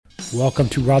Welcome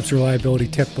to Rob's Reliability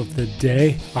Tip of the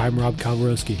Day. I'm Rob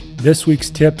Kalwarowski. This week's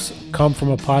tips come from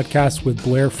a podcast with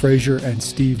Blair Fraser and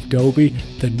Steve Doby,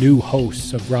 the new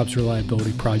hosts of Rob's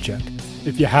Reliability Project.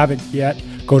 If you haven't yet,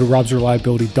 go to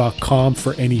robsreliability.com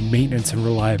for any maintenance and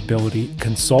reliability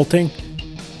consulting.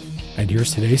 And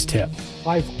here's today's tip.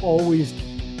 I've always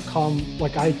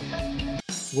I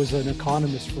was an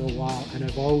economist for a while, and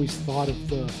I've always thought of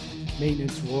the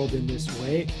maintenance world in this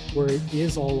way, where it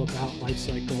is all about life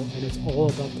cycle, and it's all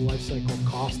about the life cycle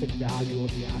cost and value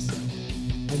of the asset.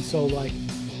 And so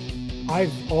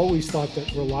I've always thought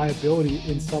that reliability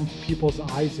in some people's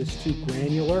eyes is too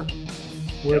granular,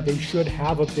 where they should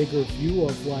have a bigger view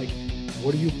of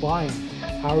what are you buying?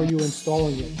 How are you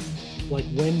installing it?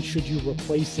 When should you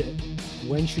replace it?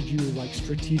 When should you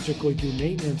strategically do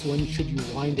maintenance? When should you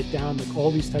wind it down? All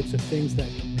these types of things that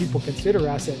people consider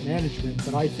asset management,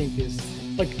 but I think is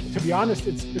to be honest,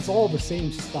 it's all the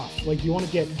same stuff. You want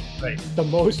to get the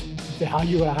most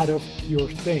value out of your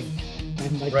thing,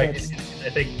 and I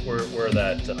think where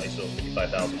that ISO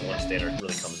 55001 standard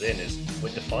really comes in is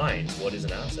what defines what is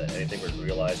an asset. Anything with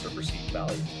realized or perceived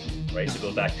value, right? So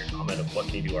go back to your comment of what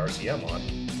can you do RCM on?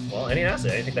 Well, any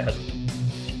asset, anything that has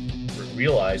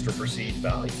realized or perceived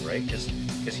value, right? Because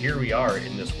here we are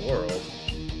in this world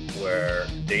where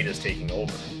data is taking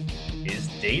over. Is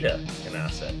data an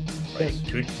asset, right?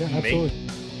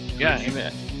 Yes.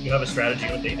 You have a strategy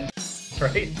with data,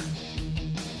 right?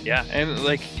 Yeah, and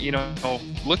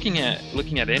looking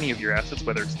at any of your assets,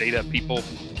 whether it's data, people,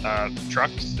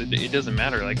 trucks, it doesn't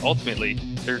matter. Ultimately,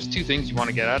 there's two things you want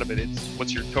to get out of it. It's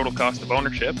what's your total cost of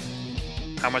ownership,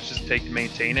 how much does it take to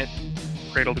maintain it,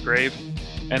 cradle to grave,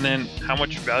 and then how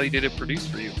much value did it produce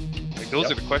for you? Those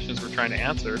are the questions we're trying to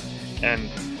answer. And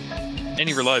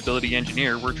any reliability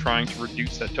engineer, we're trying to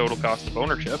reduce that total cost of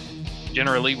ownership.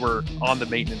 Generally, we're on the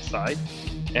maintenance side.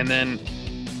 And then,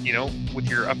 with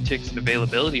your upticks in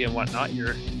availability and whatnot,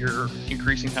 you're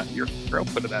increasing your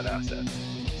output of that asset.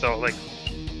 So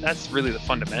that's really the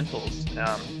fundamentals.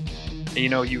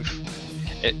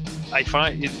 I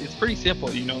find it's pretty simple.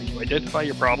 You identify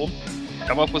your problem,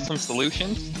 come up with some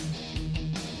solutions,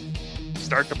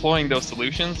 start deploying those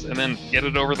solutions, and then get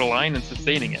it over the line and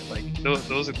sustaining it.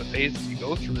 Those are the phases you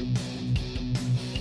go through.